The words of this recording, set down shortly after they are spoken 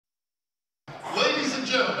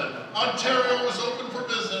gentlemen, Ontario is open for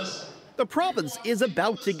business. The province is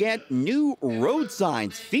about to get new road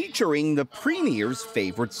signs featuring the Premier's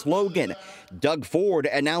favorite slogan. Doug Ford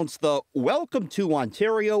announced the Welcome to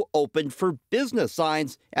Ontario Open for Business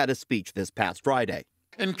signs at a speech this past Friday.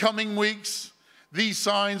 In coming weeks, these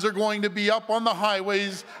signs are going to be up on the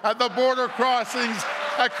highways, at the border crossings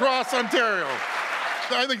across Ontario.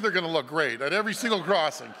 I think they're going to look great at every single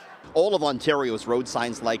crossing. All of Ontario's road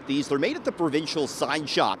signs like these, they're made at the provincial sign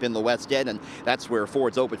shop in the West End, and that's where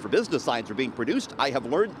Ford's Open for Business signs are being produced. I have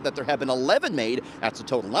learned that there have been 11 made. That's the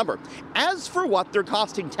total number. As for what they're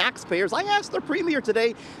costing taxpayers, I asked the Premier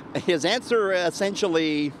today. His answer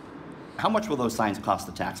essentially, how much will those signs cost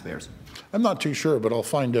the taxpayers? I'm not too sure, but I'll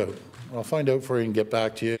find out. I'll find out for you and get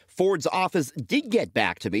back to you. Ford's office did get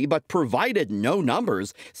back to me, but provided no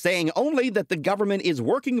numbers, saying only that the government is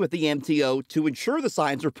working with the MTO to ensure the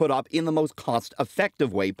signs are put up in the most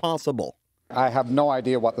cost-effective way possible. I have no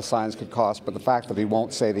idea what the signs could cost, but the fact that he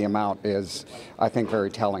won't say the amount is, I think,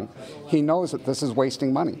 very telling. He knows that this is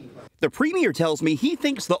wasting money. The Premier tells me he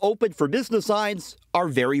thinks the Open for Business signs are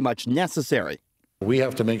very much necessary. We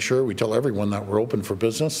have to make sure we tell everyone that we're open for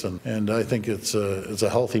business, and I think it's a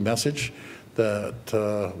healthy message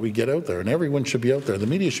that we get out there, and everyone should be out there. The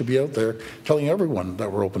media should be out there telling everyone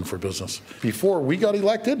that we're open for business. Before we got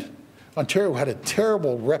elected, Ontario had a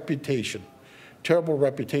terrible reputation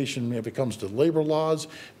if it comes to labor laws,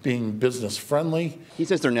 being business friendly. He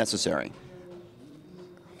says they're necessary.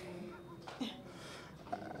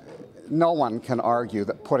 No one can argue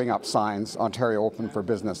that putting up signs, Ontario Open for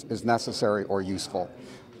Business, is necessary or useful.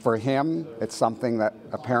 For him, it's something that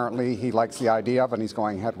apparently he likes the idea of and he's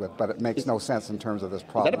going ahead with, but it makes no sense in terms of this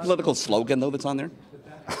problem. Is that a political slogan, though, that's on there?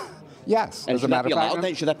 Yes. And should that be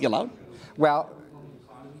allowed? Should that be allowed? Well,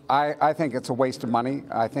 I think it's a waste of money.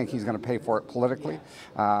 I think he's going to pay for it politically.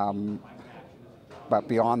 But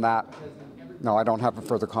beyond that, no, I don't have a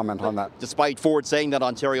further comment on that. Despite Ford saying that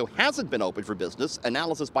Ontario hasn't been open for business,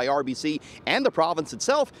 analysis by RBC and the province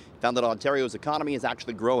itself found that Ontario's economy has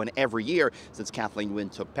actually grown every year since Kathleen Wynne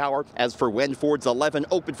took power. As for when Ford's 11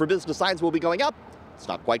 open for business signs will be going up, it's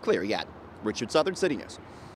not quite clear yet. Richard Southern, City News.